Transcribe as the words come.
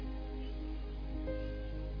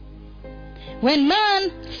when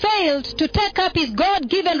man failed to take up his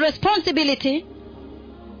God-given responsibility,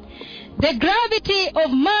 the gravity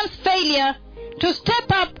of man's failure to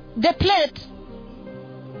step up the plate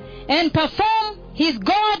and perform his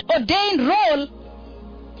God-ordained role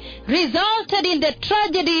resulted in the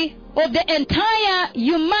tragedy of the entire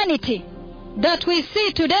humanity that we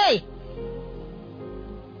see today.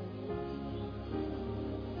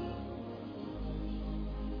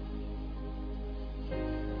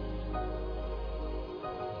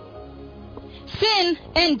 Sin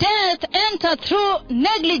and death enter through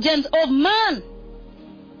negligence of man.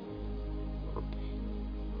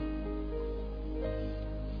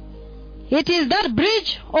 It is that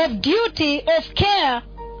breach of duty of care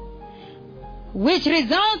which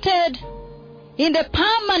resulted in the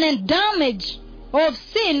permanent damage of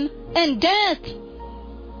sin and death.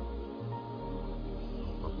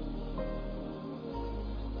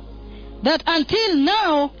 That until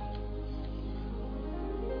now,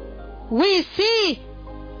 we see,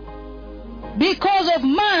 because of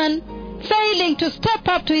man failing to step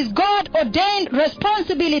up to his God-ordained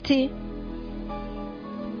responsibility,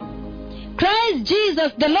 Christ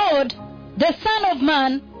Jesus the Lord, the Son of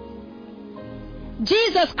Man,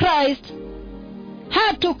 Jesus Christ,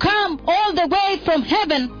 had to come all the way from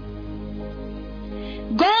heaven.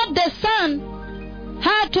 God the Son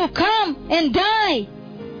had to come and die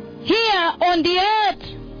here on the earth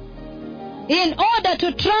in order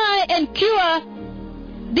to try and cure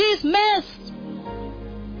this mess,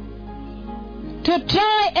 to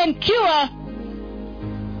try and cure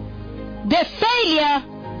the failure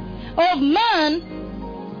of man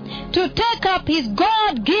to take up his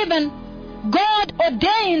God-given,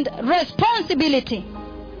 God-ordained responsibility.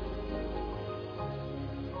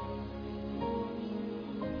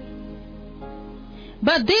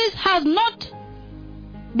 But this has not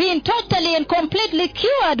been totally and completely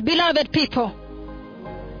cured, beloved people.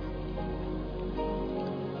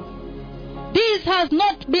 This has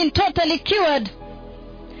not been totally cured,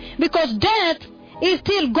 because death is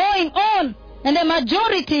still going on, and the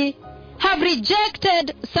majority have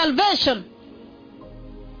rejected salvation.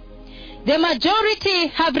 The majority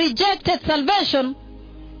have rejected salvation,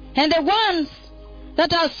 and the ones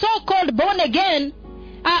that are so-called born again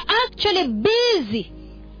are actually busy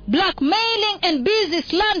blackmailing and busy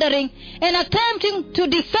slandering and attempting to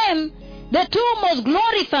defame the two most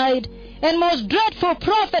glorified and most dreadful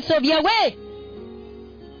prophets of Yahweh.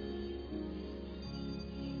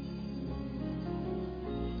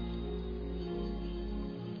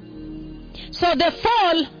 So the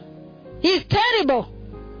fall is terrible.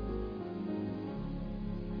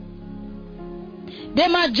 The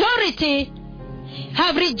majority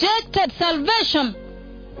have rejected salvation,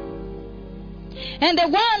 and the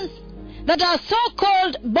ones that are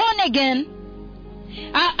so-called born again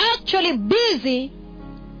are actually busy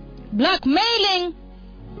blackmailing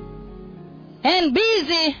and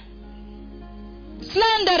busy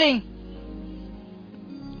slandering,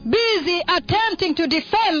 busy attempting to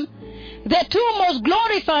defame the two most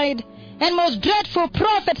glorified and most dreadful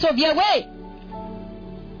prophets of Yahweh.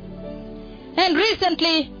 And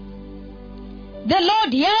recently, the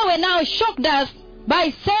Lord Yahweh now shocked us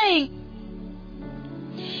by saying,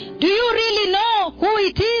 do you really know who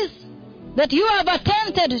it is that you have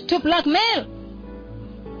attempted to blackmail?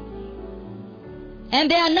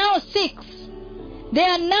 And there are now six. There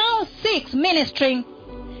are now six ministering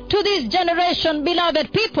to this generation,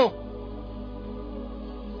 beloved people.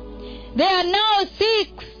 There are now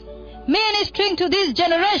six ministering to this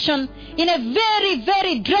generation in a very,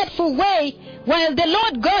 very dreadful way, while the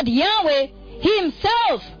Lord God Yahweh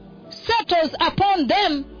himself settles upon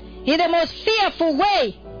them in the most fearful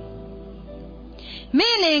way.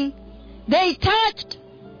 Meaning, they touched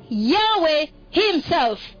Yahweh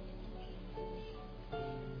himself.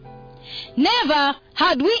 Never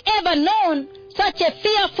had we ever known such a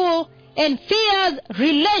fearful and fierce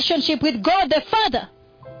relationship with God the Father.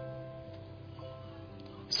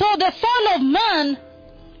 So the fall of man,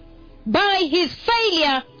 by his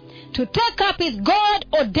failure to take up his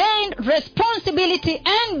God-ordained responsibility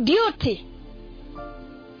and duty,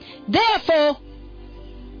 therefore,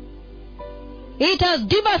 it has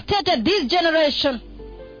devastated this generation,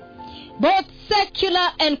 both secular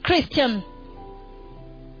and Christian.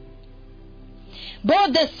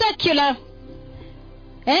 Both the secular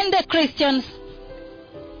and the Christians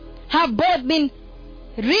have both been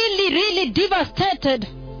really, really devastated.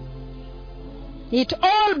 It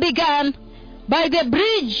all began by the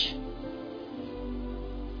breach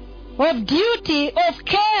of duty of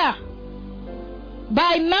care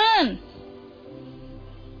by man.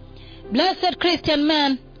 Blessed Christian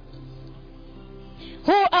man,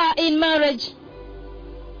 who are in marriage.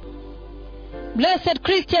 Blessed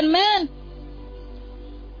Christian men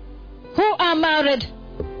who are married.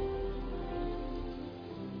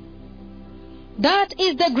 That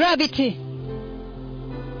is the gravity.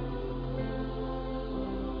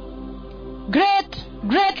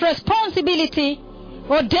 Great responsibility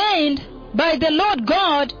ordained by the Lord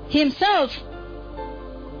God Himself.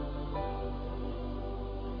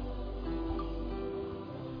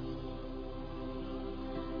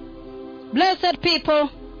 Blessed people,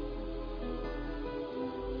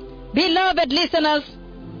 beloved listeners,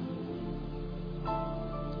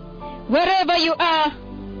 wherever you are,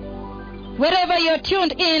 wherever you're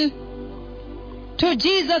tuned in to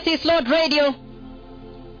Jesus is Lord Radio,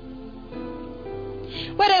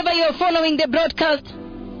 wherever you're following the broadcast,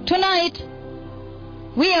 tonight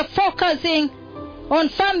we are focusing on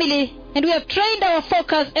family, and we have trained our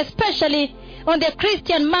focus especially on the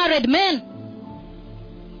Christian married men.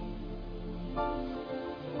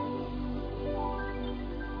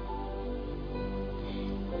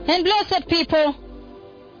 And blessed people,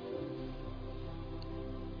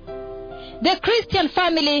 the Christian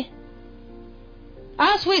family,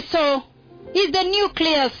 as we saw, is the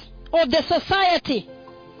nucleus of the society.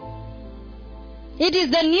 It is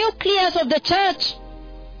the nucleus of the church.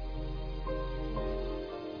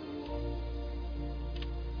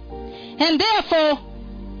 And therefore,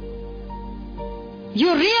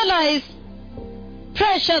 you realize,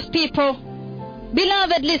 precious people,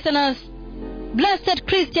 beloved listeners, blessed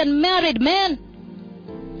Christian married men,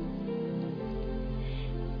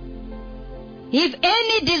 if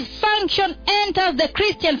any dysfunction enters the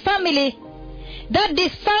Christian family, that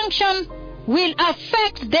dysfunction will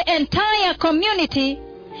affect the entire community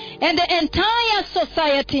and the entire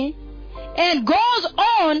society, and goes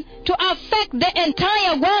on to affect the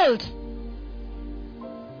entire world.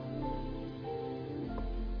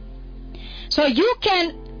 So you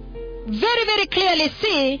can very, very clearly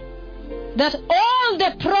see that all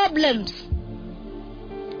the problems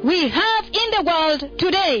we have in the world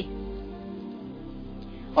today,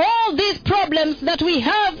 all these problems that we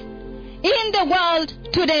have in the world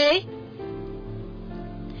today,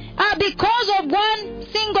 are because of one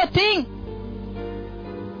single thing: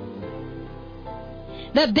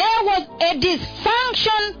 that there was a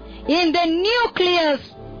dysfunction in the nucleus.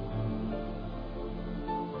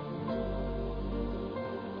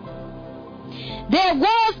 There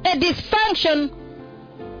was a dysfunction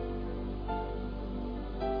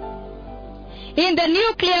in the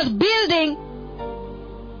nucleus building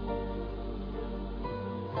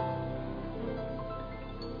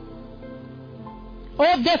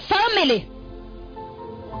of the family.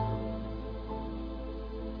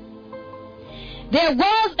 There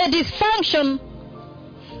was a dysfunction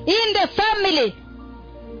in the family.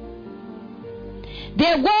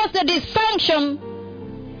 There was a dysfunction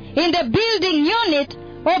in the building unit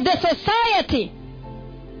of the society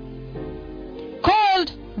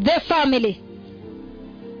called the family.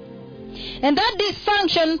 And that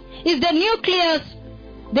dysfunction is the nucleus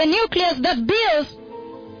that builds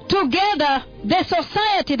together the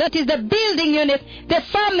society, that is the building unit, the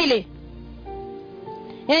family.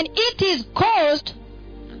 And it is caused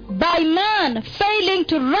by man failing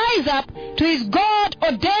to rise up to his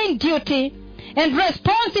God-ordained duty and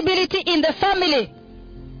responsibility in the family.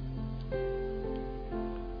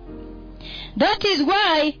 That is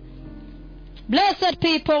why, blessed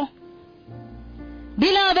people,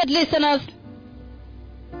 beloved listeners,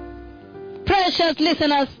 precious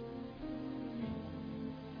listeners,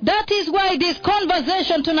 that is why this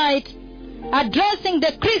conversation tonight, addressing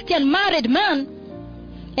the Christian married man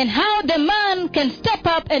and how the man can step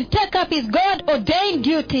up and take up his God-ordained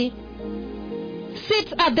duty,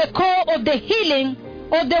 sits at the core of the healing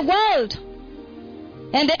of the world,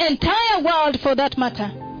 and the entire world for that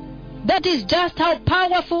matter. That is just how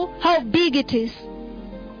powerful, how big it is.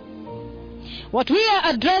 What we are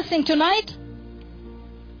addressing tonight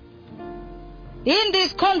in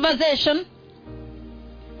this conversation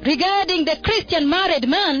regarding the Christian married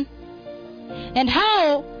man, and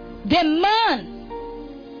how the man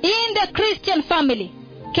in the Christian family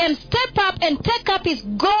can step up and take up his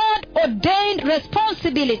God-ordained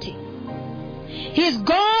responsibility, his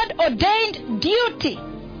God-ordained duty,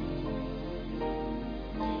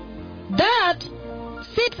 that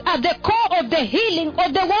sits at the core of the healing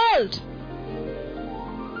of the world.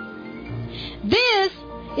 This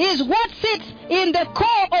is what sits in the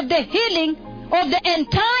core of the healing of the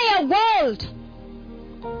entire world.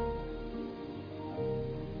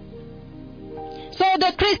 So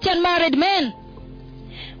the Christian married men,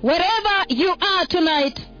 wherever you are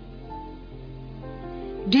tonight,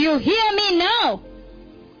 do you hear me now?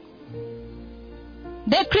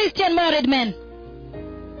 the Christian married men,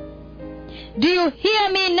 do you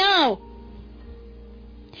hear me now?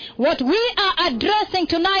 What we are addressing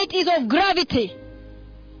tonight is of gravity.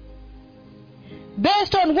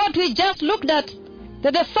 Based on what we just looked at,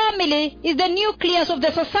 that the family is the nucleus of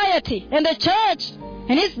the society, and the church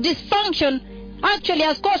and its dysfunction actually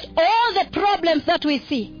has caused all the problems that we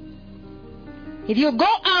see. If you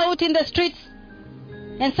go out in the streets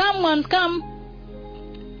and someone comes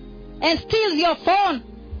and steals your phone,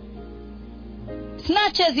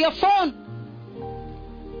 snatches your phone,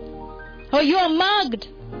 or you are mugged,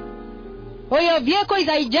 or your vehicle is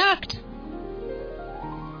hijacked,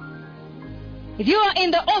 if you are in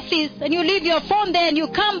the office and you leave your phone there and you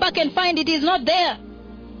come back and find it is not there,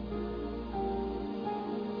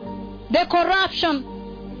 the corruption,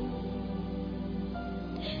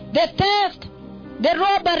 the theft, the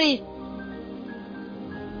robbery,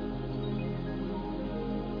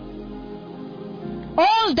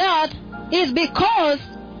 all that is because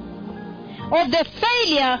of the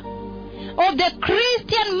failure of the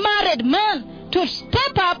Christian married man to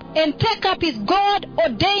step up and take up his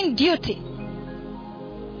God-ordained duty.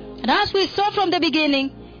 And as we saw from the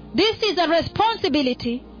beginning, this is a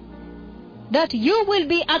responsibility that you will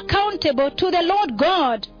be accountable to the Lord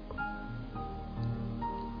God.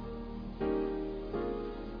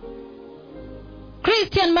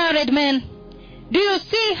 Christian married men, do you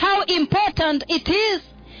see how important it is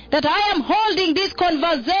that I am holding this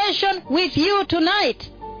conversation with you tonight?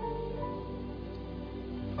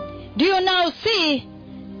 Do you now see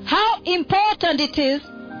how important it is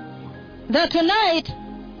that tonight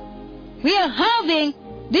we are having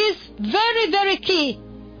this very, very key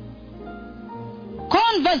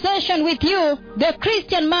conversation with you, the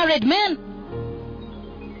Christian married men?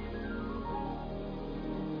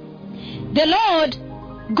 The Lord,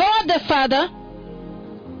 God the Father,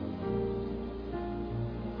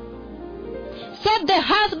 set the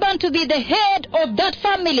husband to be the head of that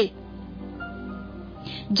family,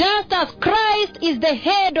 just as Christ is the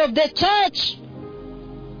head of the church.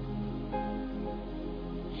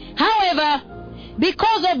 However,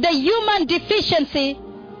 because of the human deficiency,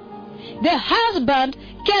 the husband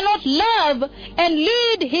cannot love and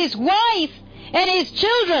lead his wife and his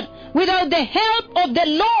children without the help of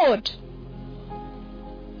the Lord.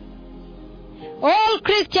 All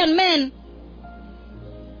Christian men,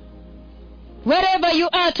 wherever you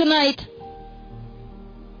are tonight,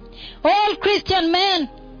 all Christian men,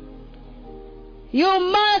 you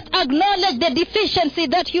must acknowledge the deficiency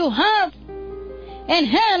that you have, and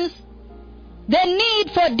hence the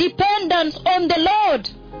need for dependence on the Lord.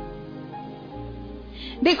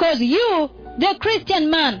 Because you, the Christian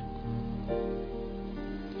man,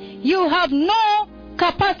 you have no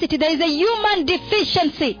capacity. There is a human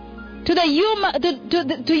deficiency to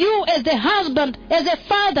you as the husband, as a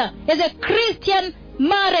father, as a Christian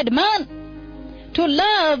married man, to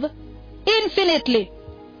love infinitely.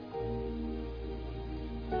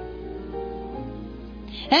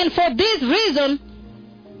 And for this reason,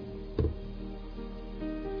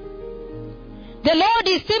 the Lord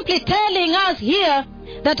is simply telling us here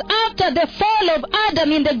that after the fall of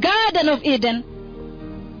Adam in the Garden of Eden,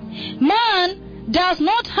 man does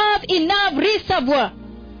not have enough reservoir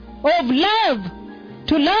of love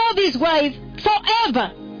to love his wife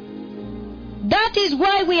forever. That is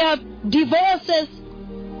why we have divorces.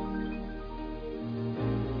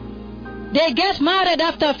 They get married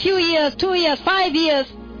after a few years, 2 years, 5 years.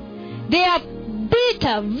 They have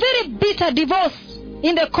bitter, very bitter divorce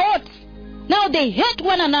in the courts. Now they hate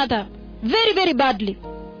one another very, very badly.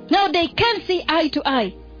 Now they can't see eye to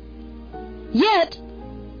eye. Yet,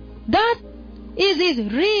 that is his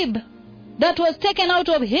rib that was taken out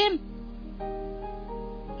of him.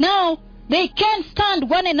 Now they can't stand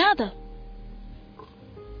one another.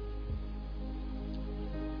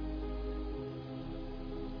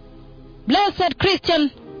 Blessed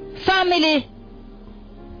Christian family,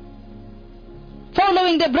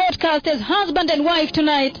 following the broadcast as husband and wife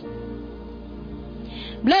tonight,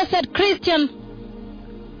 blessed Christian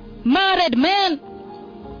married man,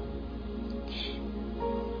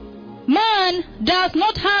 man does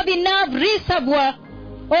not have enough reservoir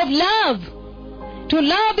of love to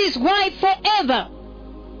love his wife forever.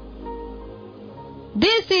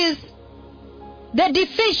 This is the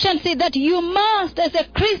deficiency that you must, as a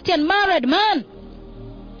Christian married man,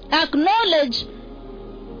 acknowledge,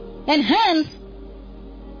 and hence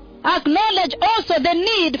acknowledge also the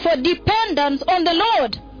need for dependence on the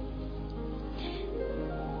Lord.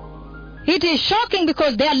 It is shocking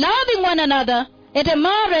because they are loving one another at a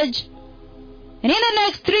marriage, and in the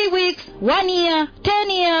next 3 weeks, 1 year, 10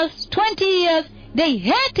 years, 20 years, they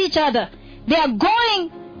hate each other. They are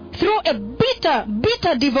going through a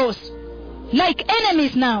bitter divorce, like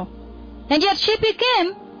enemies now. And yet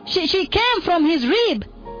she came from his rib.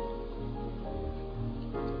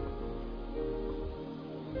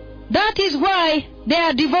 That is why there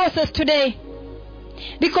are divorces today.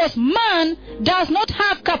 Because man does not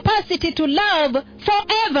have capacity to love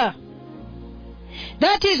forever.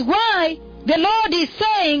 That is why the Lord is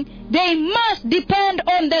saying they must depend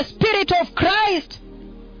on the Spirit of Christ,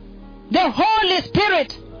 the Holy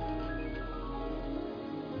Spirit.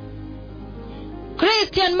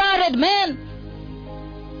 Christian married men,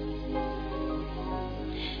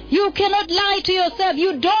 you cannot lie to yourself.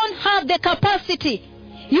 You don't have the capacity.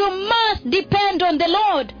 You must depend on the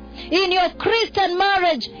Lord. In your Christian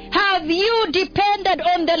marriage, have you depended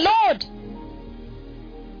on the Lord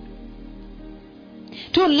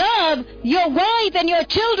to love your wife and your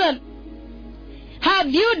children? Have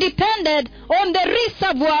you depended on the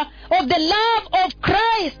reservoir of the love of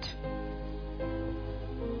Christ?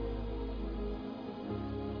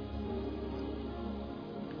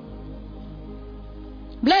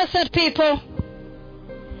 Blessed people,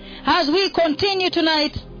 as we continue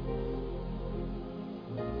tonight,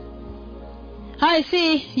 I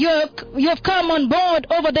see you have come on board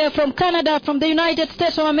over there from Canada, from the United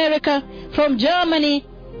States of America, from Germany,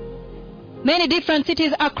 many different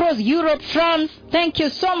cities across Europe, France. Thank you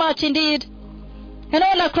so much indeed. And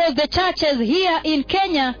all across the churches here in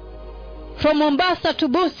Kenya, from Mombasa to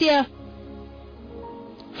Busia,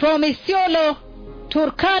 from Isiolo,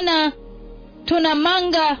 Turkana, to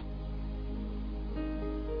Namanga,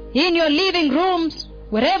 in your living rooms,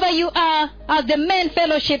 wherever you are, at the main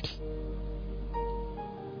fellowships.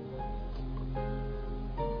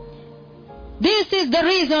 This is the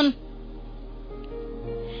reason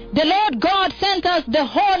the Lord God sent us the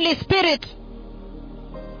Holy Spirit.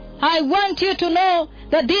 I want you to know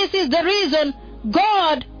that this is the reason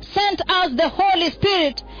God sent us the Holy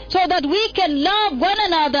Spirit, so that we can love one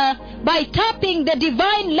another by tapping the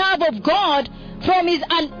divine love of God from His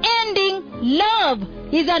unending love,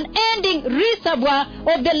 His unending reservoir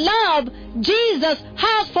of the love Jesus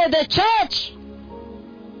has for the church.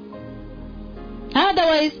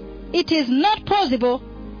 Otherwise, it is not possible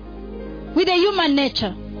with the human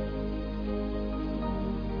nature.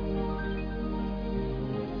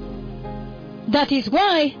 That is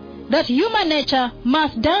why that human nature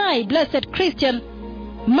must die, blessed Christian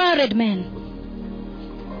married men.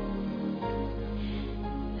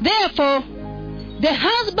 Therefore, the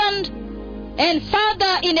husband and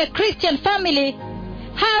father in a Christian family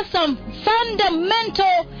has some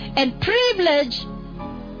fundamental and privilege,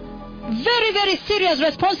 very, very serious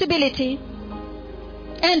responsibility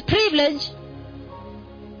and privilege,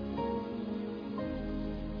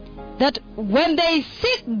 that when they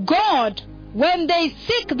seek God, when they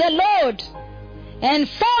seek the Lord and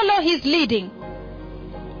follow His leading,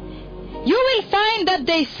 you will find that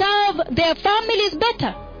they serve their families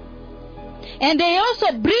better. And they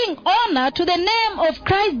also bring honor to the name of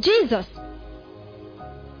Christ Jesus.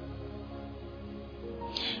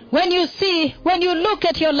 When you look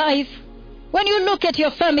at your life, when you look at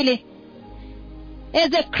your family,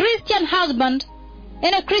 as a Christian husband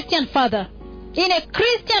and a Christian father, in a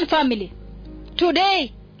Christian family,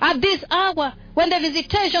 today, at this hour, when the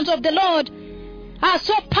visitations of the Lord are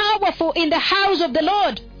so powerful in the house of the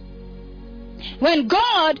Lord, when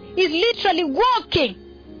God is literally walking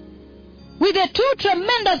with the two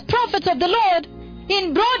tremendous prophets of the Lord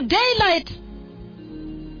in broad daylight,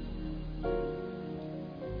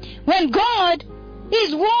 when God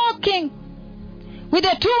is walking with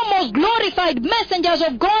the two most glorified messengers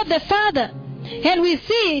of God the Father, and we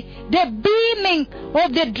see the beaming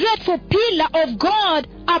of the dreadful pillar of God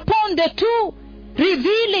upon the two,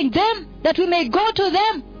 revealing them that we may go to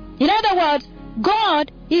them. In other words,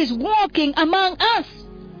 God is walking among us.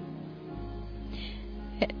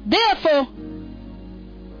 Therefore,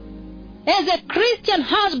 as a Christian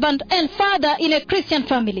husband and father in a Christian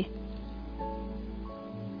family,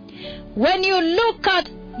 when you look at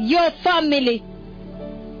your family,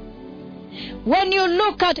 when you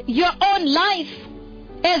look at your own life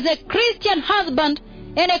as a Christian husband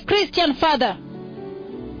and a Christian father,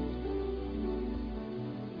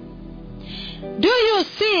 do you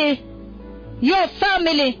see your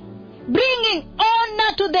family bringing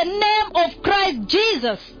honor to the name of Christ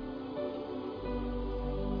Jesus?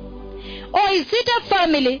 Or is it a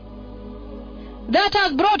family that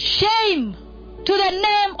has brought shame to the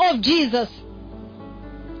name of Jesus?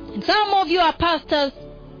 And some of you are pastors,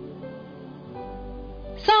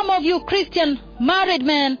 some of you Christian married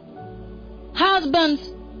men, husbands,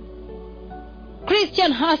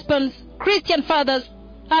 Christian fathers,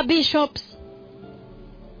 are bishops,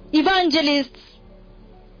 evangelists,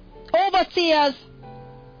 overseers.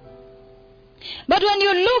 But when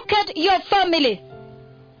you look at your family,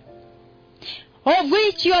 of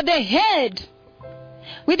which you are the head,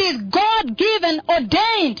 with this God-given,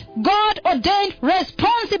 God-ordained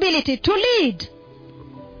responsibility to lead.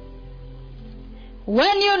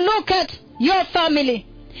 When you look at your family,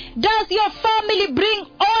 does your family bring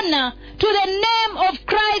honor to the name of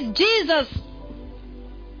Christ Jesus?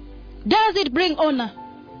 Does it bring honor?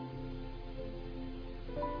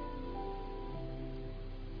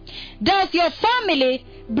 Does your family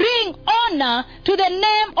bring honor to the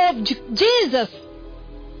name of Jesus?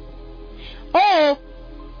 Or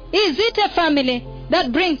is it a family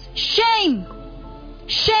that brings shame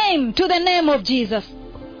to the name of Jesus?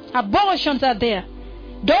 Abortions are there.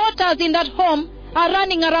 Daughters in that home are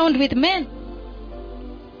running around with men.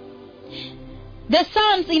 The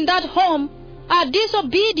sons in that home are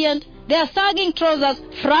disobedient. They are sagging trousers,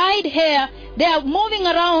 fried hair. They are moving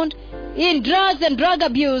around in drugs and drug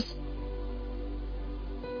abuse.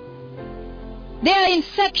 They are in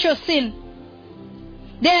sexual sin.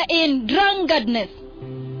 They are in drunkardness.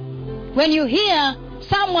 When you hear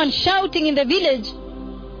someone shouting in the village,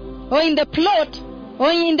 or in the plot,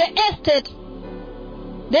 or in the estate,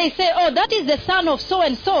 they say, oh, that is the son of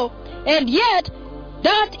so-and-so, and yet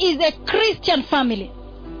that is a Christian family.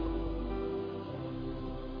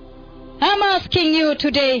 I'm asking you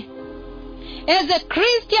today, as a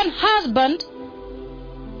Christian husband,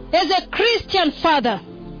 as a Christian father,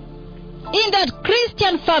 in that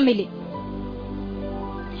Christian family,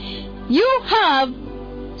 you have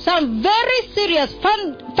some very serious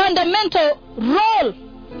fundamental role,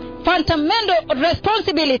 fundamental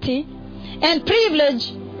responsibility and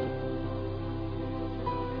privilege,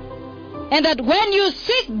 and that when you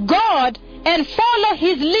seek God and follow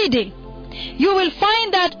His leading, you will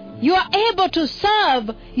find that you are able to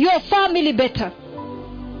serve your family better.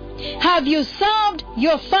 Have you served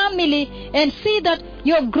your family and see that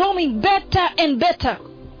you're growing better and better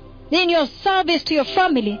in your service to your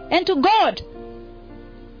family and to God?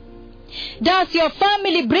 Does your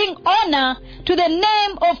family bring honor to the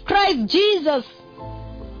name of Christ Jesus?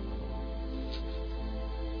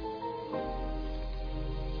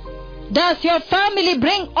 Does your family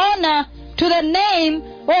bring honor to the name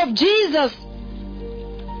of Jesus?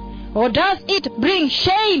 Or does it bring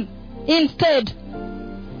shame instead?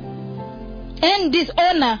 And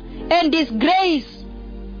dishonor and disgrace?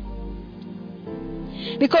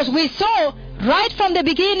 Because we saw right from the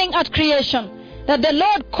beginning at creation that the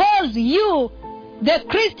Lord calls you, the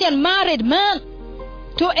Christian married man,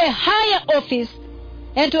 to a higher office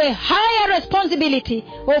and to a higher responsibility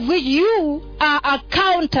of which you are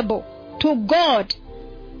accountable to God.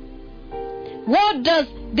 What does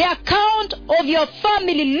the account of your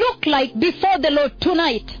family look like before the Lord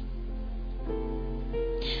tonight?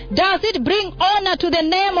 Does it bring honor to the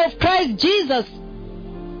name of Christ Jesus?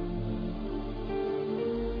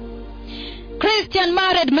 Christian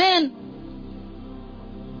married men,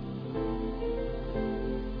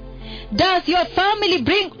 does your family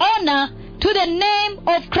bring honor to the name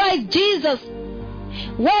of Christ Jesus?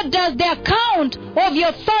 What does the account of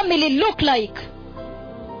your family look like?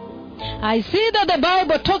 I see that the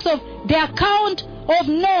Bible talks of the account of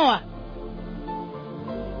Noah.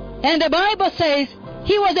 And the Bible says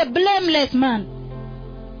he was a blameless man.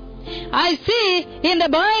 I see in the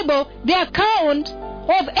Bible the account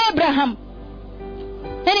of Abraham.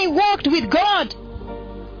 And he walked with God.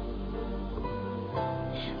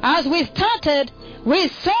 As we started, we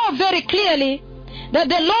saw very clearly that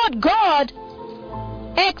the Lord God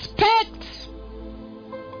expects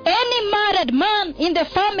any married man in the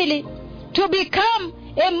family to become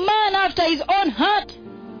a man after his own heart.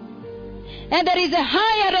 And there is a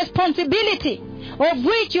higher responsibility of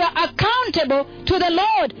which you are accountable to the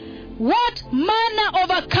Lord. What manner of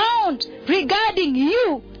account regarding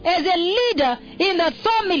you as a leader in that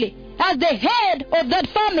family, as the head of that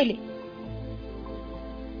family?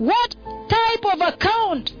 What type of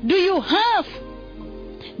account do you have?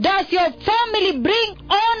 Does your family bring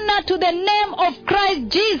honor to the name of Christ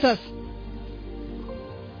Jesus?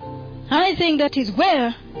 I think that is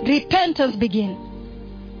where repentance begins.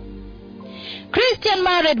 Christian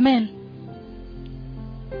married men,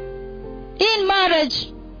 in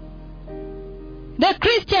marriage, the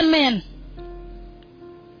Christian men,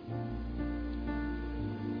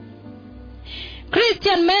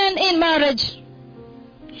 Christian men in marriage,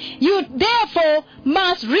 you therefore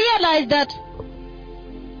must realize that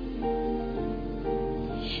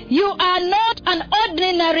you are not an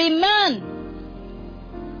ordinary man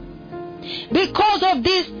because of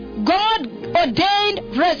this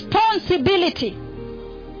God-ordained responsibility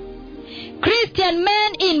Christian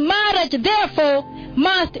men in marriage, therefore,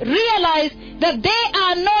 must realize that they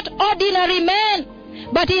are not ordinary men,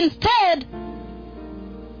 but instead,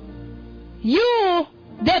 you,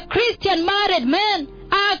 the Christian married men,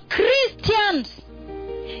 are Christians.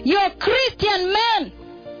 You're Christian men,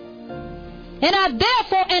 and are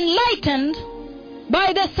therefore enlightened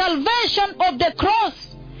by the salvation of the cross,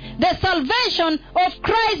 the salvation of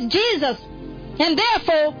Christ Jesus. And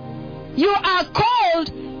therefore, you are called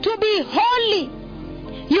to be holy.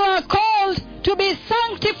 You are called to be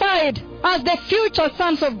sanctified as the future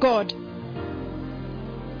sons of God.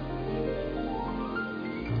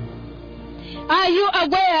 Are you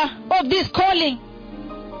aware of this calling?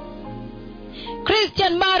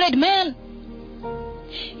 Christian married men,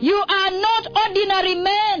 you are not ordinary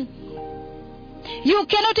men. You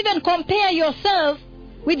cannot even compare yourself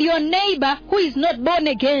with your neighbor who is not born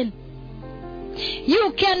again.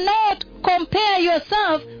 You cannot compare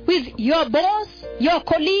yourself with your boss, your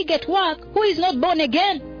colleague at work who is not born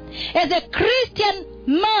again. As a Christian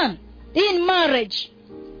man in marriage,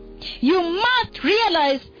 you must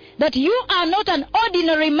realize that you are not an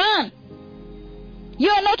ordinary man. You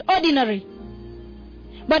are not ordinary.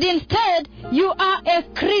 But instead, you are a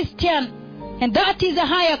Christian. And that is a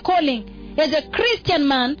higher calling as a Christian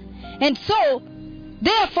man. And so,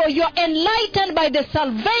 therefore, you are enlightened by the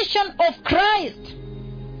salvation of Christ.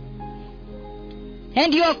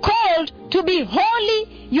 And you are called to be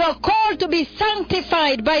holy. You are called to be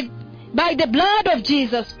sanctified by the blood of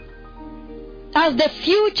Jesus as the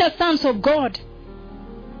future sons of God.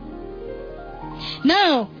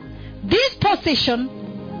 Now, this position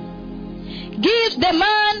gives the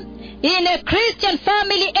man in a Christian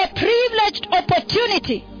family a privileged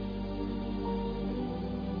opportunity.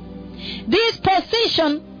 This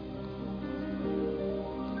position,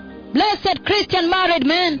 blessed Christian married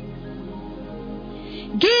man,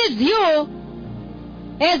 gives you,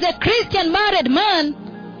 as a Christian married man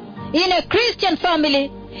in a Christian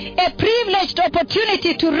family, a privileged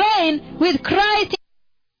opportunity to reign with Christ.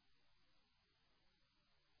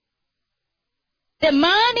 The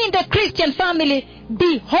man in the Christian family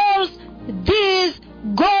beholds these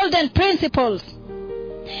golden principles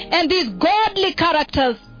and these godly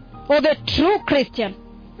characters of a true Christian.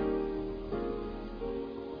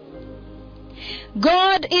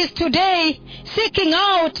 God is today seeking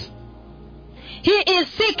out. He is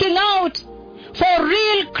seeking out for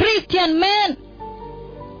real Christian men.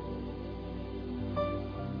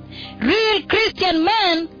 Real Christian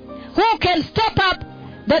men who can step up,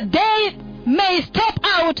 that they may step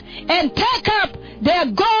out and take up their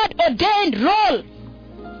God-ordained role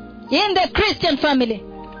in the Christian family.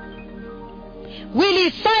 Will He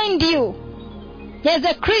find you as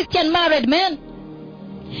a Christian married man?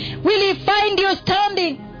 Will He find you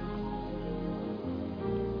standing?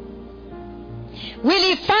 Will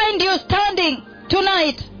He find you standing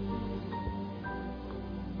tonight?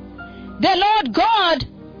 The Lord God,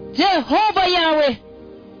 Jehovah Yahweh,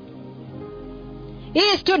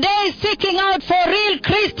 is today seeking out for real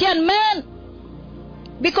Christian men,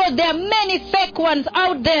 because there are many fake ones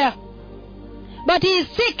out there. But He is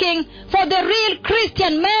seeking for the real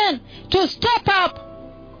Christian men to step up,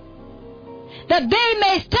 that they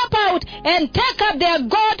may step out and take up their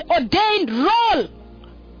God-ordained role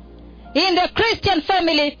in the Christian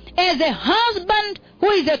family as a husband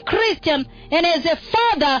who is a Christian and as a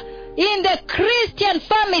father in the Christian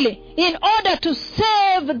family in order to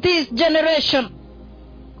save this generation.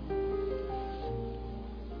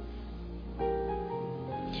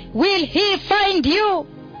 Will He find you?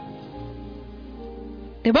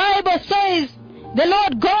 The Bible says the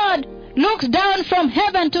Lord God looks down from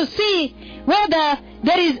heaven to see whether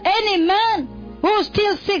there is any man who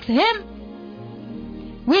still seeks Him.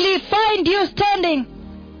 Will He find you standing,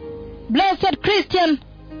 blessed Christian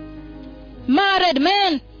married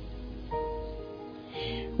man?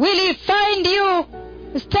 Will He find you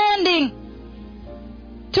standing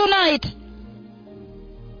tonight?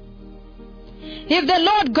 If the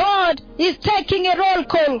Lord God is taking a roll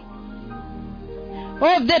call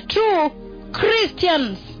of the true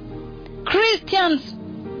Christians,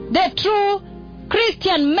 the true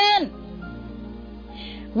Christian men,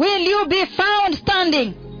 will you be found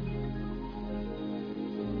standing?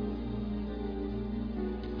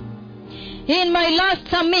 In my last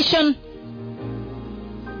submission,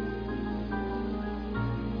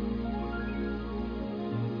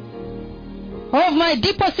 of my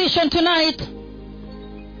deposition tonight,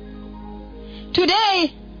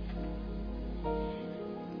 today,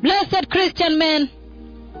 blessed Christian men,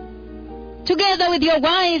 together with your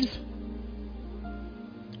wives,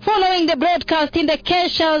 following the broadcast in the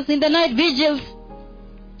Keshas, in the night vigils,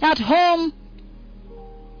 at home,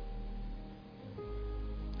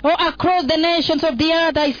 or across the nations of the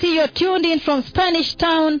earth. I see you're tuned in from Spanish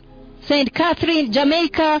Town, St. Catherine,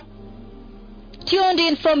 Jamaica. Tuned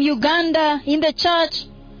in from Uganda in the church.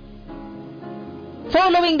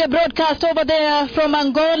 Following the broadcast over there from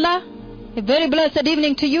Angola. A very blessed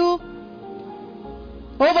evening to you.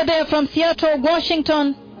 Over there from Seattle,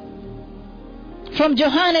 Washington. From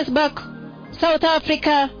Johannesburg, South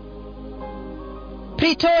Africa.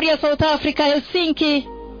 Pretoria, South Africa, Helsinki.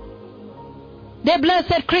 The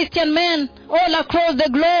blessed Christian men all across the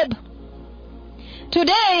globe.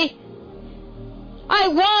 Today, I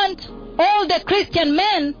want all the Christian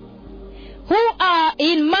men who are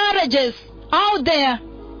in marriages out there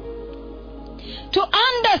to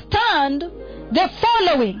understand the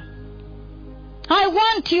following. I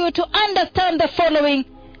want you to understand the following,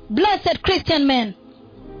 blessed Christian men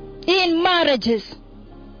in marriages.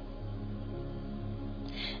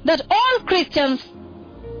 That all Christians,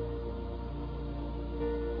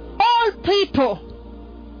 all people,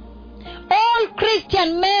 all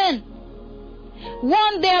Christian men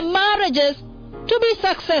want their marriages to be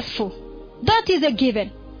successful. That is a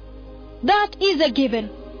given. That is a given.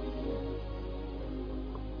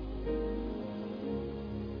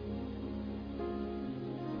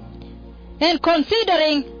 And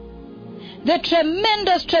considering the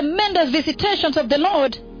tremendous visitations of the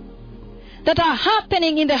Lord that are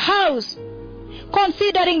happening in the house,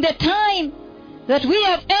 considering the time that we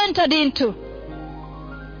have entered into,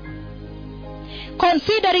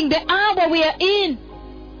 considering the hour we are in,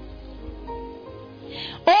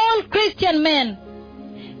 all Christian men,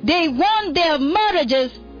 they want their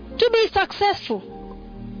marriages to be successful.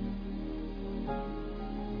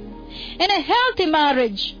 And a healthy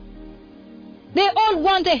marriage, they all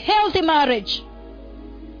want a healthy marriage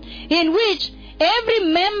in which every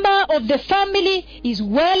member of the family is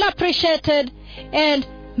well appreciated and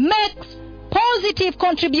makes positive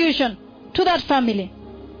contribution to that family.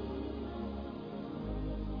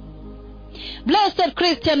 Blessed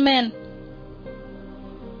Christian men,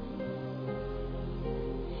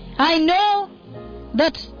 I know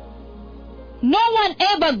that no one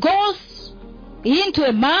ever goes into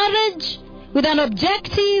a marriage with an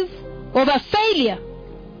objective of a failure.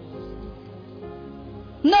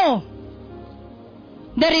 No.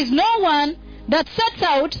 There is no one that sets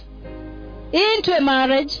out into a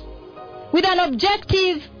marriage with an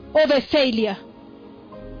objective of a failure.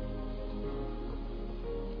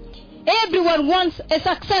 Everyone wants a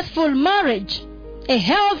successful marriage, a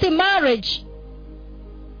healthy marriage.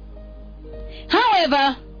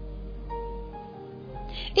 However,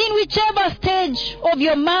 in whichever stage of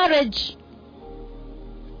your marriage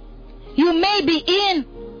you may be in,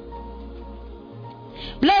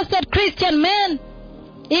 blessed Christian men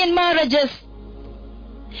in marriages,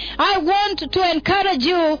 I want to encourage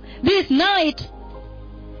you this night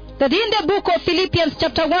that in the book of Philippians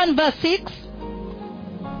chapter 1 verse 6,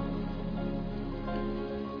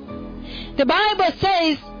 the Bible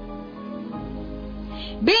says,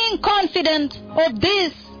 being confident of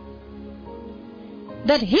this,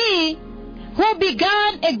 that he who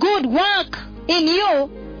began a good work in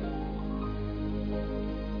you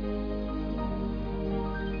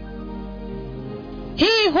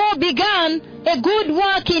He who began a good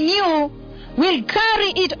work in you will carry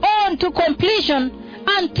it on to completion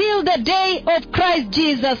until the day of Christ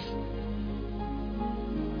Jesus.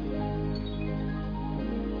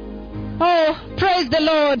 Oh, praise the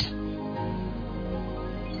Lord.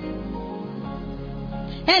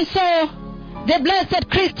 And so, the blessed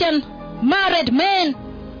Christian married men,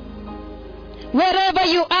 wherever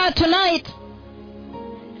you are tonight,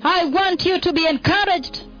 I want you to be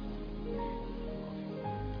encouraged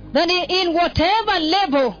that in whatever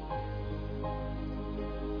level,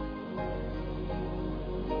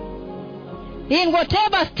 in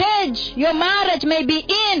whatever stage your marriage may be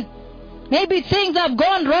in, maybe things have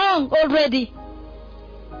gone wrong already,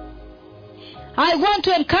 I want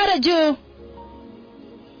to encourage you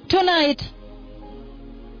tonight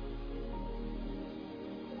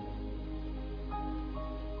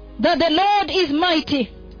that the Lord is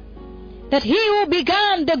mighty, that he who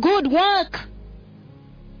began the good work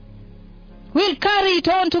will carry it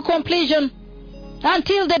on to completion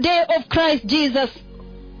until the day of Christ Jesus.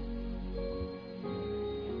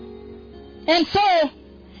 And so,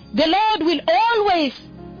 the Lord will always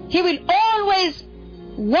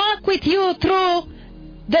work with you through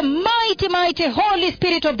the mighty Holy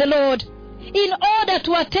Spirit of the Lord in order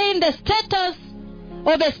to attain the status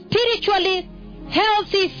of a spiritually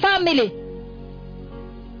healthy family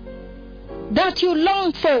that you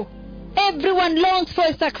long for. Everyone longs for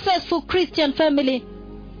a successful Christian family.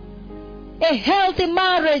 a healthy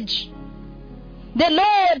marriage. The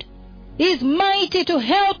Lord is mighty to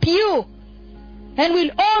help you and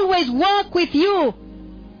will always work with you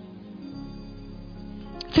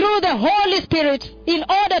through the Holy Spirit in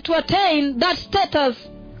order to attain that status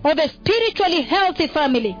of a spiritually healthy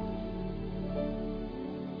family.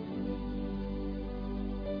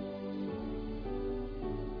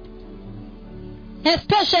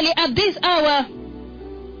 Especially at this hour,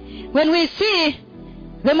 when we see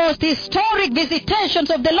the most historic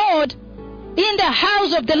visitations of the Lord in the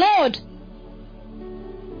house of the Lord.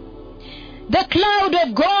 The cloud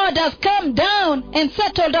of God has come down and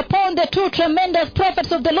settled upon the two tremendous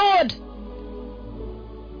prophets of the Lord.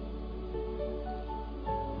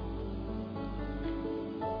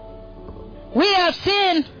 We have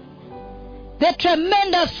seen the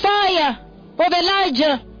tremendous fire of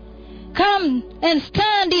Elijah come and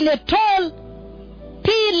stand in a tall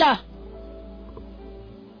pillar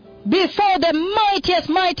before the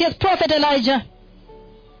mightiest prophet Elijah.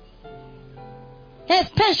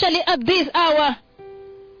 Especially at this hour,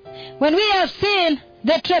 when we have seen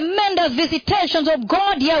the tremendous visitations of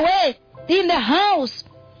God Yahweh in the house,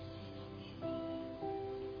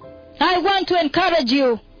 I want to encourage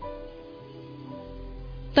you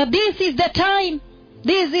that this is the time,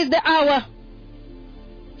 this is the hour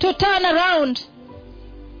to turn around.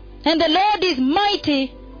 And the Lord is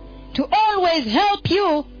mighty to always help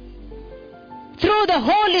you through the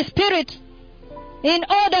Holy Spirit in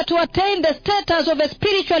order to attain the status of a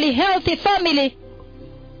spiritually healthy family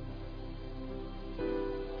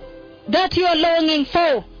that you are longing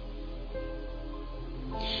for.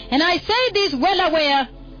 And I say this well aware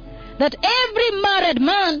that every married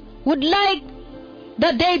man would like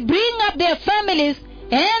that they bring up their families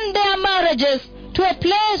and their marriages to a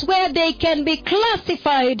place where they can be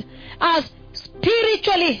classified as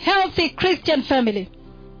spiritually healthy Christian family.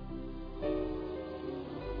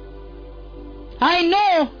 I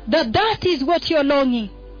know that that is what you're longing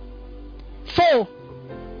for.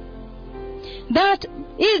 That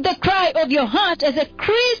is the cry of your heart as a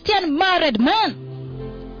Christian married man.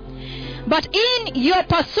 But in your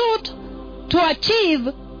pursuit to achieve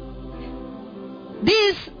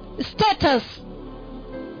this status,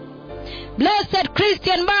 blessed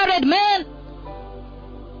Christian married man,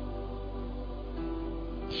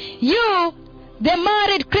 you, the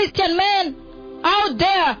married Christian man out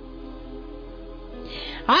there,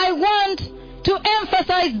 I want to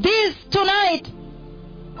emphasize this tonight,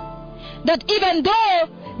 that even though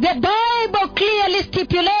the Bible clearly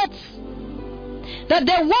stipulates that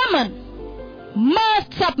the woman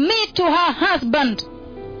must submit to her husband,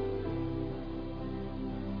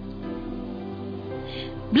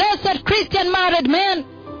 blessed Christian married man,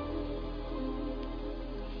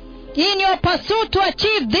 in your pursuit to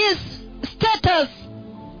achieve this status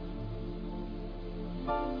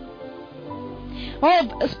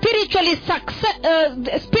of spiritually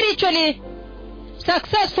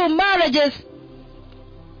successful marriages,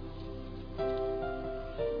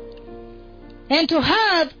 and to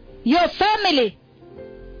have your family,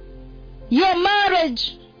 your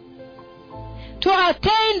marriage, to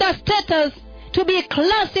attain the status to be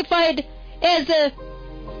classified as a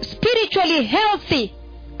spiritually healthy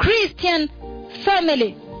Christian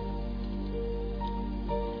family.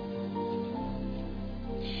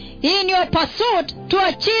 In your pursuit to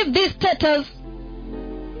achieve this status,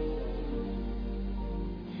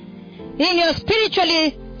 in your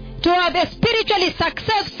to have a spiritually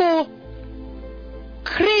successful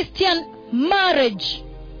Christian marriage,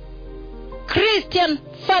 Christian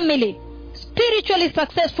family, spiritually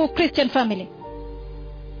successful Christian family.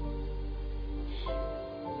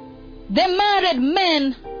 The married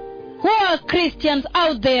men who are Christians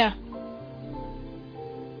out there,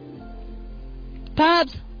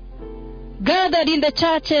 perhaps gathered in the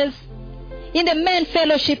churches, in the men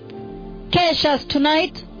fellowship keshas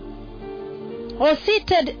tonight, or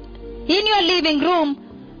seated in your living room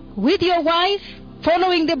with your wife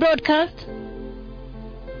following the broadcast,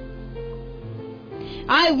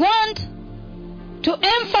 I want to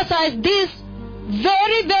emphasize this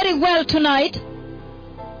very, very well tonight,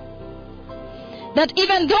 that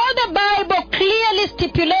even though the Bible clearly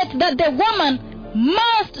stipulates that the woman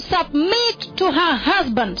must submit to her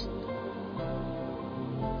husband,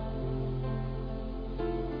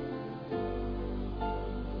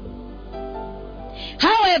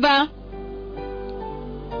 however,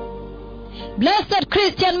 blessed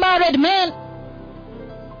Christian married men,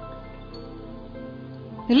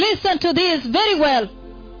 listen to this very well.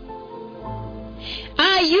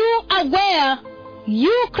 Are you aware,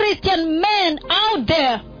 you Christian men out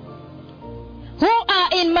there who are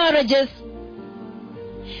in marriages,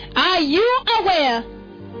 Are you aware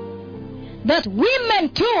that women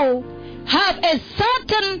too have a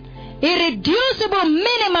certain irreducible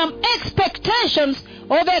minimum expectations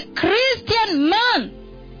of a Christian man?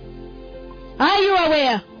 Are you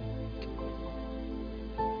aware?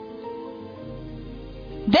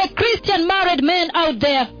 The Christian married men out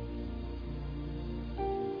there,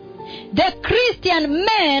 the Christian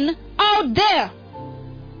men out there,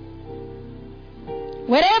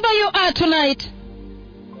 wherever you are tonight,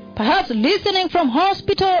 perhaps listening from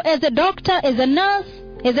hospital, as a doctor, as a nurse,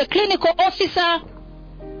 as a clinical officer,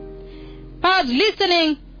 perhaps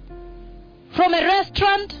listening from a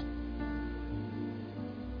restaurant,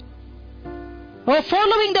 or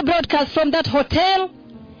following the broadcast from that hotel,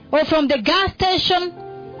 or from the gas station,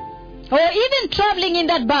 or even traveling in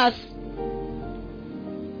that bus.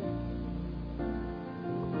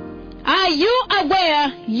 Are you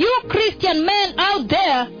aware, you Christian men out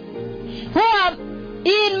there who are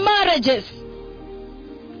in marriages,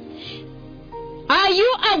 are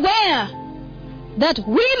you aware that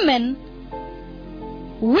women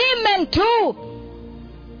too,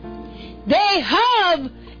 they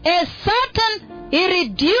have a certain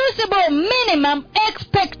irreducible minimum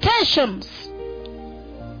expectations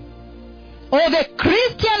of a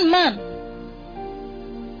Christian man?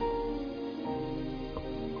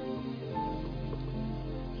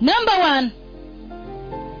 Number one,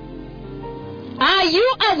 are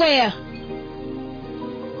you aware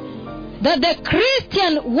that the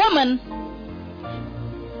Christian woman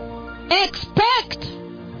expect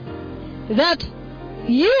that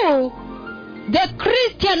you, the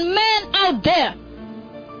Christian men out there,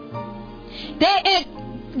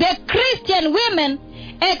 the Christian women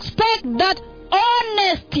expect that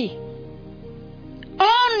honesty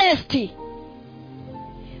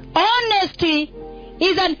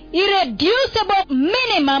is an irreducible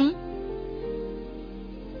minimum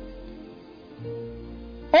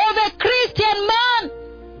of a Christian man?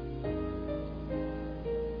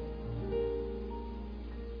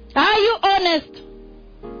 Are you honest?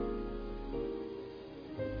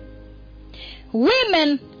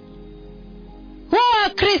 Women who are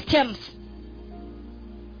Christians,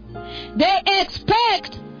 they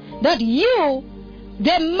expect that you,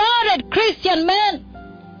 the married Christian man,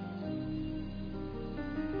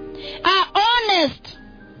 are honest.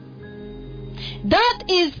 That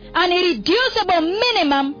is an irreducible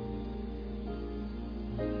minimum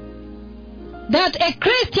that a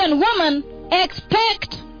Christian woman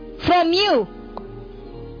expects from you.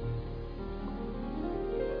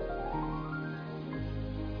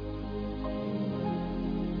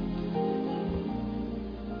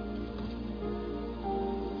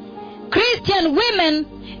 Christian women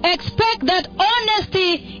expect that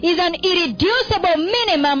honesty is an irreducible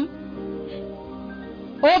minimum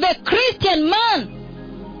of a Christian man,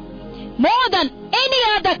 more than any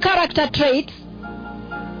other character traits.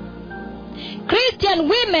 Christian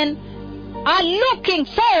women are looking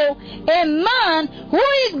for a man who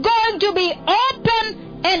is going to be open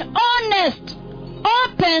and honest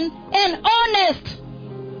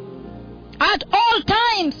at all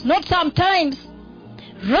times, not sometimes,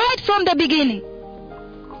 right from the beginning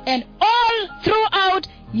and all throughout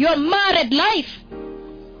your married life,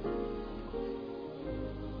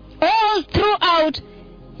 all throughout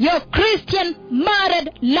your Christian married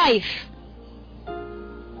life.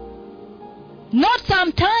 Not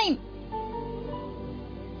sometime.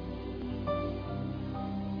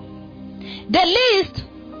 The least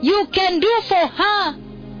you can do for her,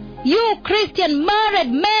 you Christian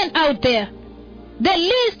married men out there, the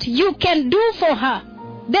least you can do for her,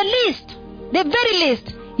 the very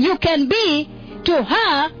least you can be to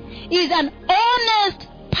her is an honest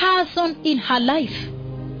person in her life.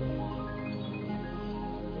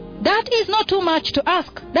 That is not too much to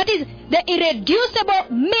ask. That is the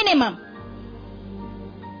irreducible minimum.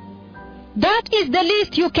 That is the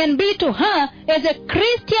least you can be to her as a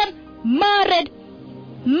Christian married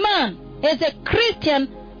man, as a Christian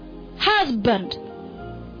husband.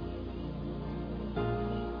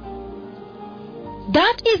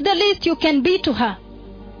 That is the least you can be to her.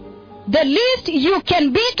 The least you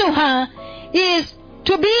can be to her is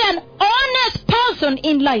to be an honest person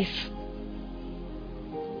in life.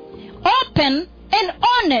 Open and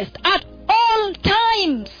honest at all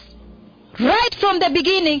times, right from the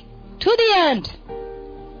beginning to the end.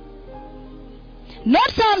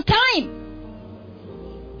 Not sometime,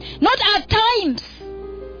 not at times,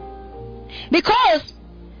 because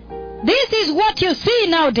this is what you see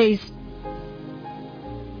nowadays.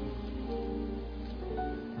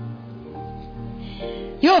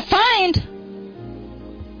 You'll find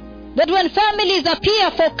that when families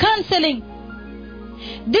appear for counseling,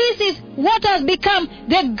 This is what has become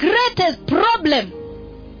the greatest problem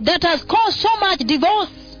that has caused so much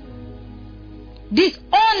divorce.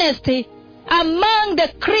 Dishonesty among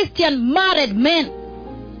the Christian married men.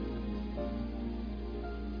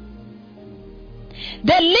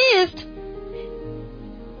 The least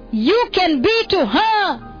you can be to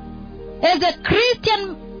her as a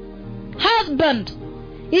Christian husband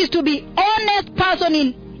is to be honest person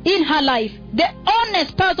in her life. The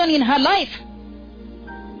honest person in her life.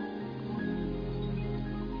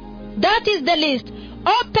 That is the least.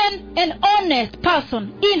 Open and honest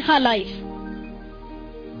person in her life.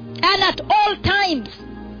 And at all times.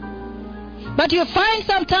 But you find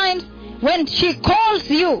sometimes when she calls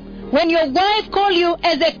you, when your wife calls you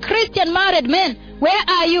as a Christian married man, where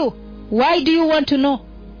are you? Why do you want to know?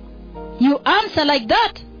 You answer like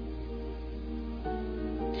that.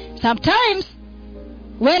 Sometimes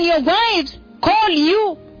when your wives call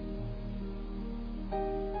you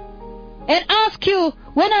and ask you,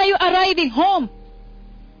 when are you arriving home?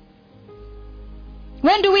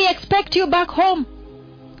 When do we expect you back home?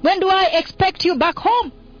 When do I expect you back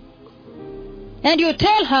home? And you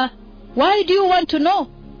tell her, why do you want to know?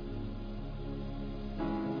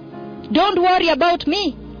 Don't worry about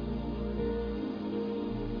me.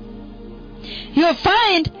 You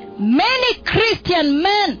find many Christian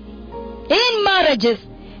men in marriages,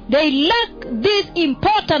 they lack this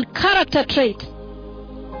important character trait.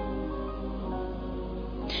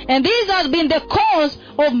 And this has been the cause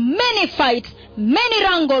of many fights, many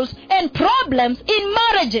wrangles and problems in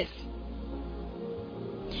marriages.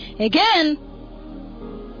 Again,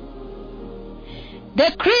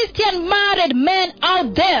 the Christian married men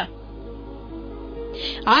out there,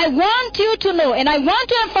 I want you to know, and I want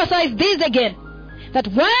to emphasize this again, that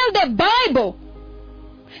while the Bible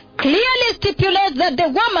clearly stipulates that the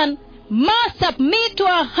woman must submit to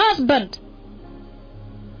her husband,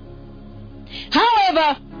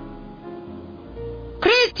 however,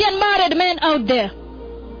 Christian married men out there,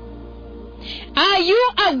 are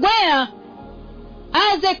you aware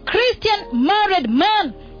as a Christian married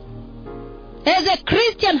man, as a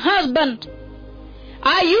Christian husband,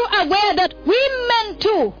 are you aware that women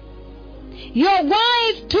too, your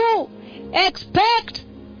wife too, expect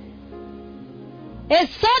a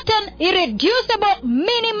certain irreducible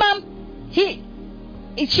minimum, she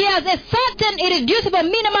has a certain irreducible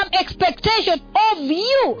minimum expectation of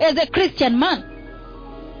you as a Christian man.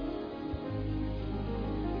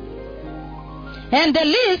 And the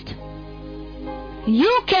least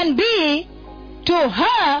you can be to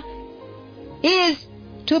her is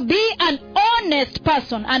to be an honest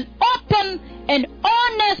person, an open and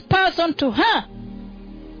honest person to her.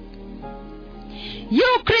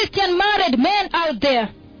 You Christian married men out there,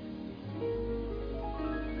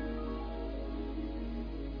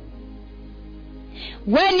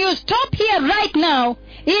 when you stop here right now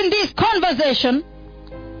in this conversation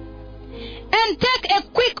and take a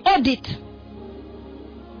quick audit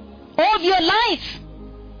of your life,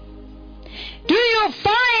 do you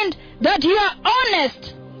find that you are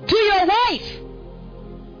honest to your wife?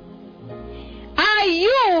 Are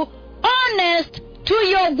you honest to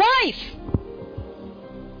your wife?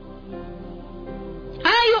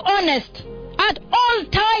 Are you honest at all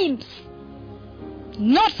times?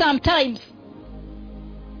 Not sometimes.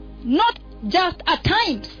 Not just at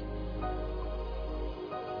times.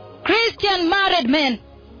 Christian married men,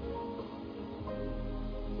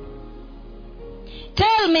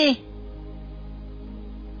 tell me,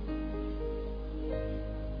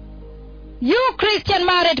 you Christian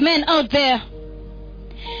married men out there,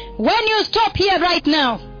 when you stop here right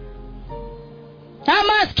now, I'm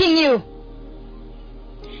asking you,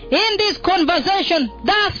 in this conversation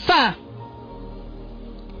thus far,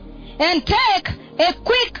 and take a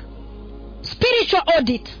quick spiritual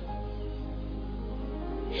audit,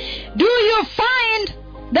 do you find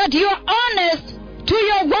that you are honest to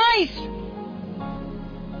your wife?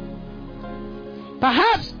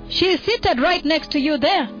 Perhaps she is seated right next to you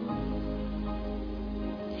there.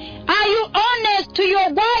 Are you honest to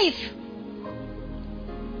your wife?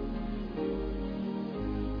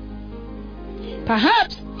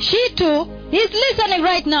 Perhaps she too is listening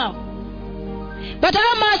right now. But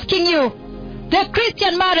I'm asking you, the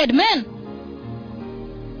Christian married men,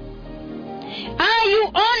 are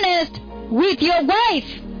you honest with your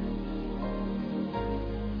wife?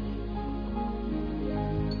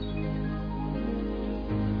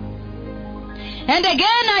 And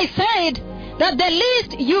again I said that the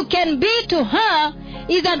least you can be to her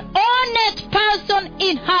is an honest person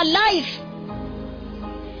in her life.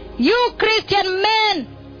 You Christian men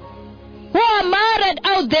who are married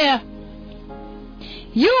out there,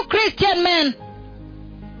 you Christian men,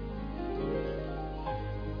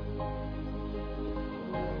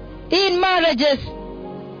 in marriages.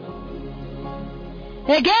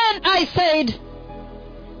 Again, I said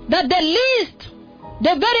that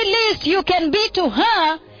the very least you can be to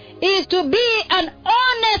her is to be an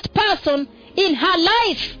honest person in her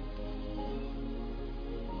life.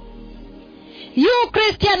 You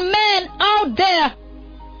Christian men out there,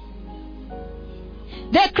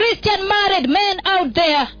 the Christian married men out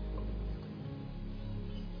there,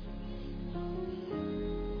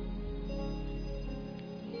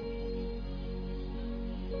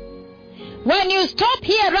 when you stop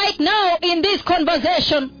here right now in this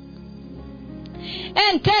conversation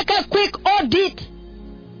and take a quick audit,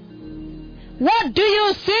 what do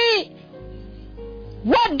you see?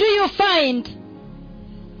 What do you find?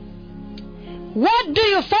 What do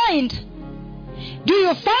you find? Do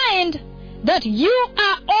you find that you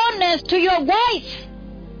are honest to your wife?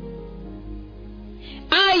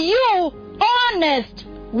 Are you honest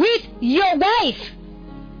with your wife?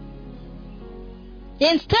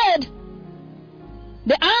 Instead,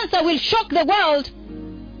 the answer will shock the world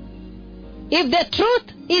if the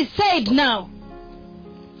truth is said now.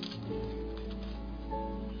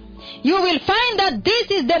 You will find that this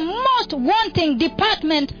is the most wanting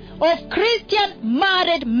department of Christian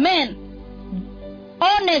married men.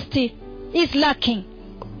 Honesty is lacking.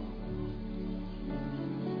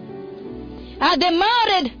 Are the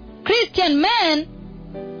married Christian men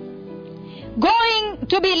going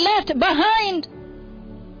to be left behind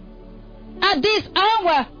at this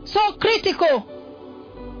hour so critical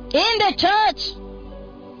in the church?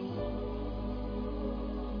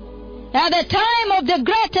 At the time of the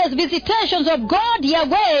greatest visitations of God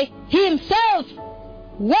Yahweh Himself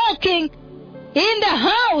walking in the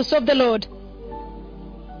house of the Lord,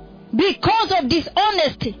 because of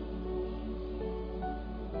dishonesty.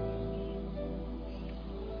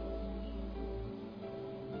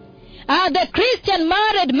 Are the Christian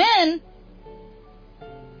married men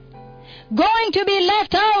going to be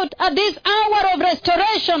left out at this hour of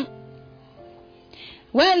restoration,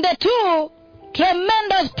 when the two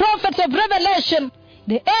tremendous prophets of Revelation,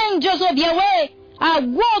 the angels of Yahweh, are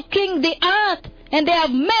walking the earth, and they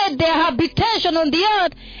have made their habitation on the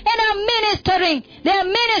earth, and are ministering? They are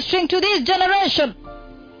ministering to this generation,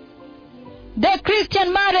 the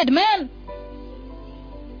Christian married men.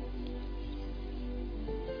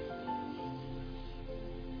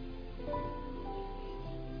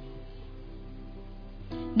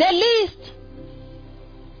 The least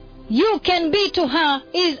you can be to her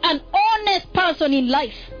is an honest person in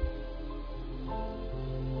life.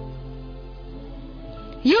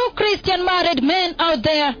 You Christian married men out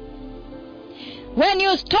there, when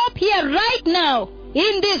you stop here right now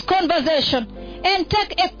in this conversation and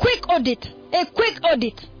take a quick audit, a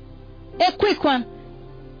quick one.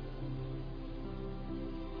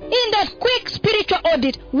 In that quick spiritual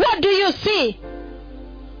audit, what do you see?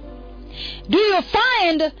 Do you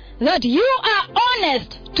find that you are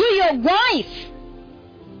honest to your wife?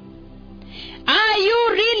 Are you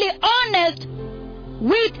really honest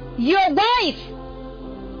with your wife?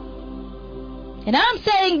 And I'm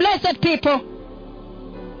saying, blessed people,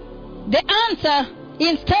 the answer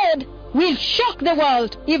instead will shock the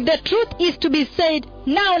world if the truth is to be said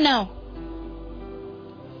now.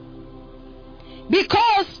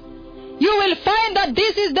 Because you will find that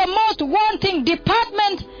this is the most wanting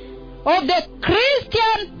department of the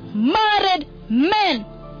Christian married men.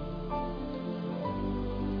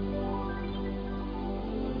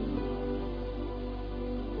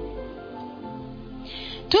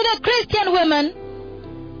 To the Christian women,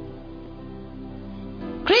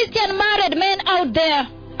 Christian married men out there,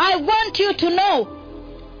 I want you to know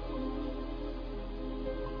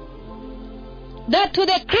that to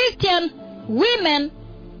the Christian women,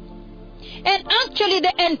 and actually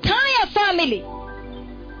the entire family,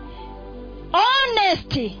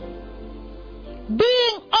 honesty,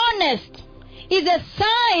 being honest, is a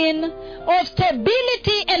sign of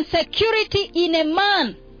stability and security in a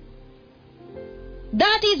man.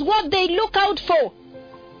 That is what they look out for.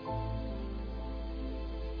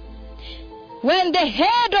 When the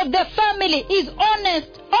head of the family is honest,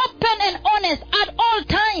 open and honest at all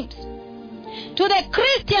times, to the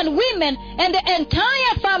Christian women and the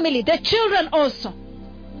entire family, the children also.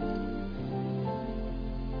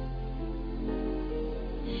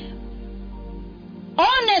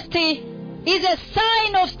 Honesty is a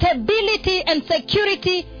sign of stability and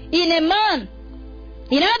security in a man.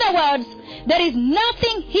 In other words, there is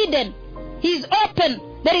nothing hidden. He is open.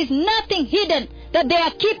 There is nothing hidden that they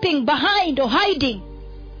are keeping behind or hiding.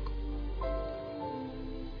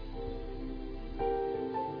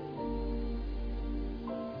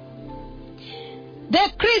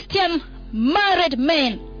 The Christian married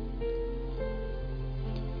men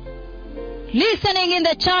listening in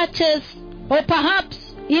the churches, or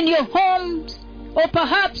perhaps in your homes, or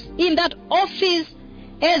perhaps in that office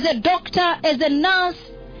as a doctor, as a nurse,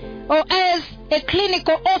 or as a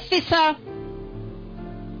clinical officer.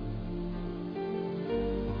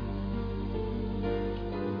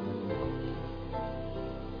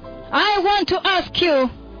 I want to ask you,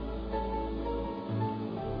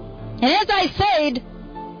 and as I said,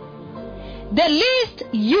 the least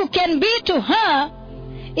you can be to her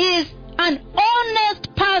is an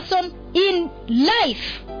honest person in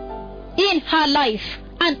life, in her life.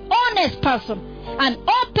 An honest person, an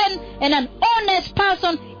open and an honest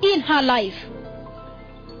person in her life.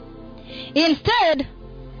 Instead,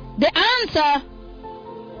 the answer,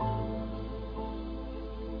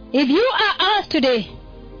 if you are asked today,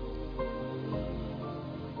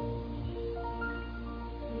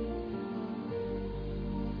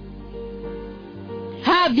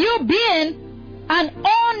 have you been an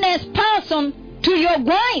honest person to your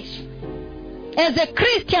wife as a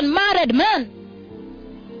Christian married man?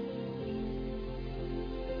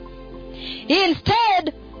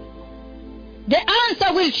 Instead, the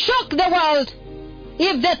answer will shock the world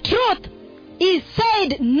if the truth is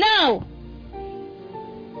said now.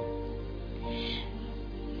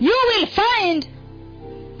 You will find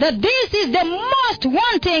that this is the most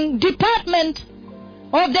wanting department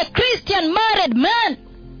of the Christian married man.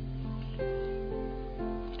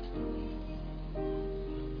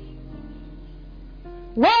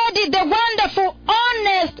 Where did the wonderful,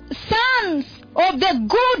 honest sons of the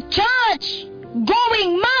good church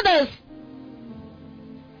going mothers?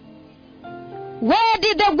 Where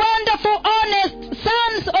did the wonderful, honest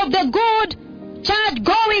sons of the good church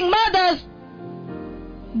going mothers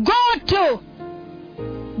go to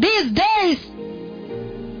these days?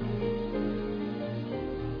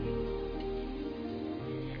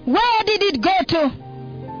 Where did it go to?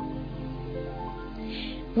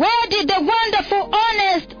 Where did the wonderful,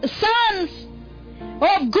 honest sons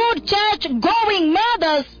of good church going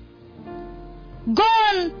mothers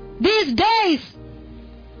gone these days?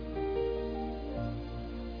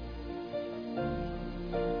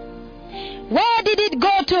 Where did it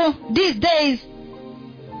go to these days?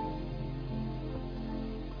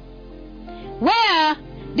 Where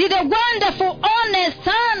did the wonderful, honest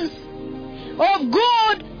sons of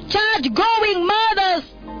good church going mothers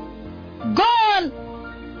gone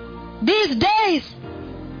these days?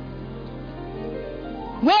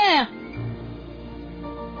 Where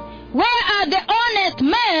are the honest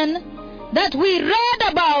men that we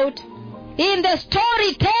read about in the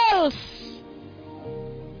story tales?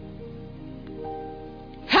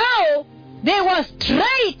 How they were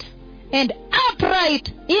straight and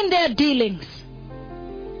upright in their dealings.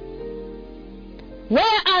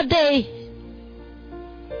 Where are they?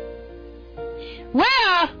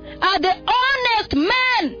 Where are the honest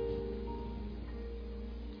men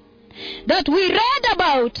that we read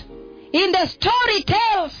about in the story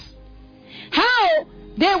tales? How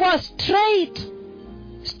they were straight,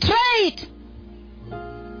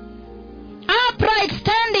 upright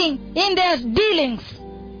standing in their dealings.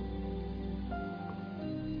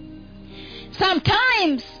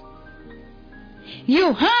 Sometimes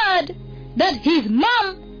you heard that his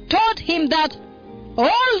mom taught him that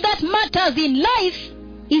all that matters in life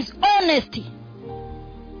is honesty.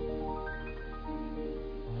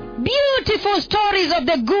 Beautiful stories of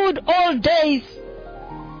the good old days.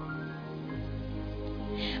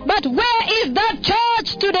 But where is that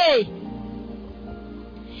church today?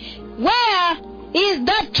 Where is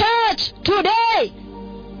that church today?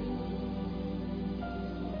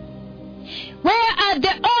 Where are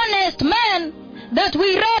the honest men that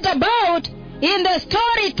we read about in the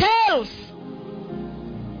story tales?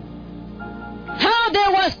 How they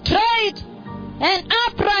were straight and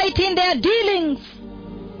upright in their dealings.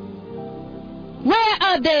 Where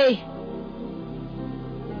are they?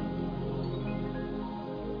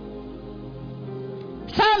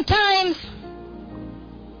 Sometimes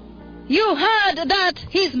you heard that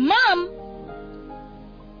his mom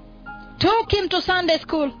took him to Sunday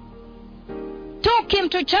school, took him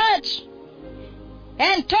to church,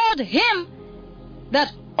 and told him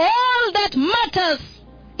that all that matters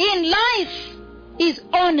in life is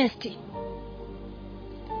honesty.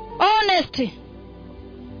 Honesty.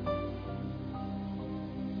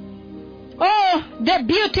 Oh, the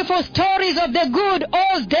beautiful stories of the good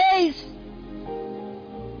old days.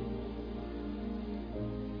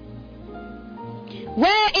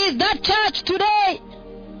 Where is that church today?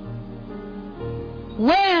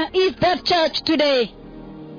 Where is that church today?